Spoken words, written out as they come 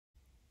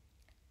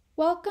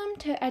Welcome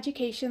to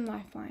Education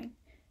Lifeline.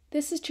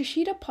 This is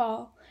Trishita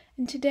Paul,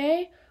 and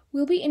today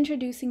we'll be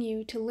introducing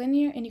you to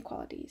linear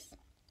inequalities.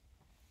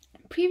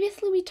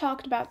 Previously, we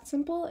talked about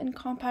simple and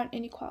compound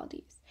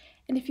inequalities,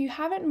 and if you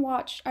haven't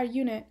watched our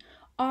unit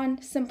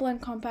on simple and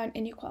compound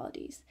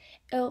inequalities,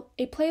 a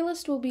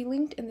playlist will be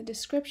linked in the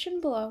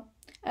description below,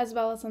 as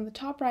well as on the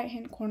top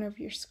right-hand corner of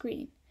your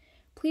screen.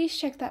 Please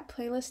check that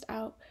playlist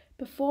out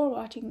before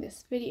watching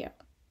this video.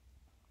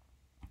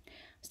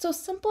 So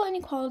simple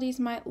inequalities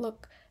might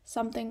look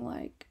something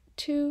like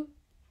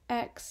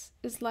 2x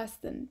is less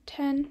than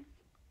 10,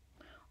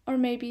 or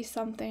maybe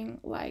something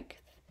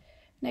like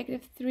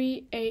negative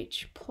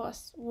 3h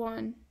plus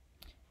 1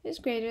 is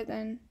greater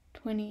than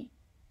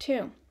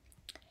 22.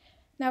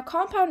 Now,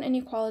 compound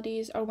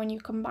inequalities are when you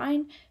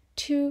combine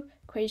two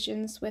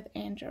equations with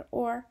and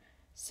or.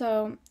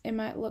 So it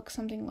might look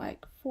something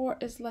like 4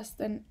 is less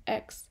than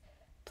x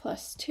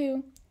plus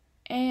 2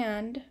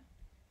 and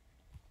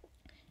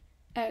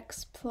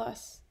x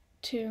plus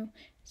 2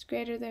 is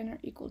greater than or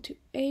equal to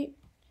 8.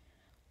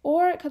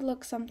 Or it could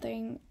look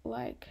something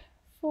like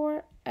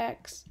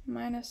 4x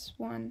minus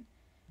 1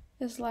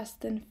 is less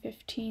than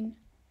 15,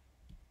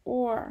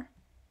 or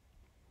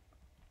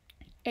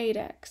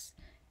 8x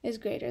is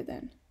greater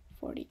than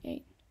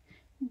 48.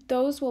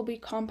 Those will be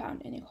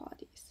compound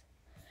inequalities.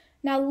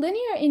 Now,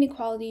 linear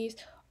inequalities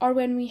are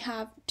when we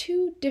have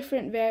two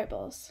different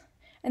variables,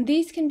 and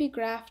these can be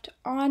graphed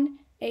on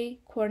a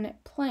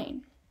coordinate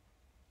plane.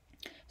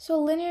 So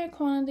a linear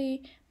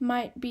inequality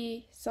might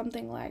be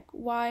something like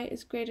y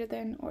is greater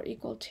than or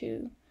equal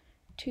to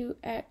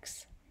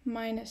 2x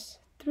minus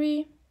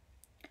 3,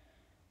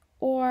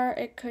 or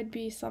it could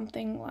be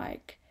something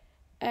like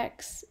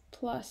x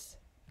plus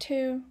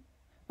 2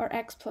 or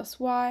x plus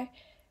y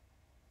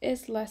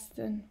is less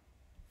than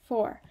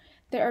 4.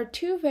 There are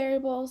two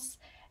variables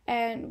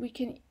and we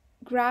can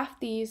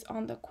graph these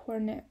on the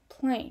coordinate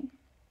plane.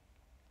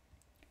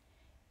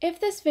 If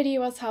this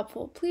video was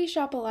helpful, please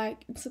drop a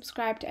like and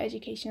subscribe to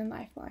Education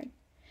Lifeline.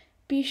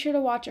 Be sure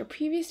to watch our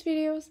previous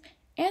videos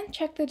and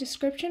check the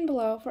description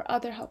below for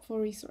other helpful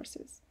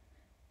resources.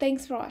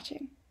 Thanks for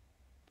watching.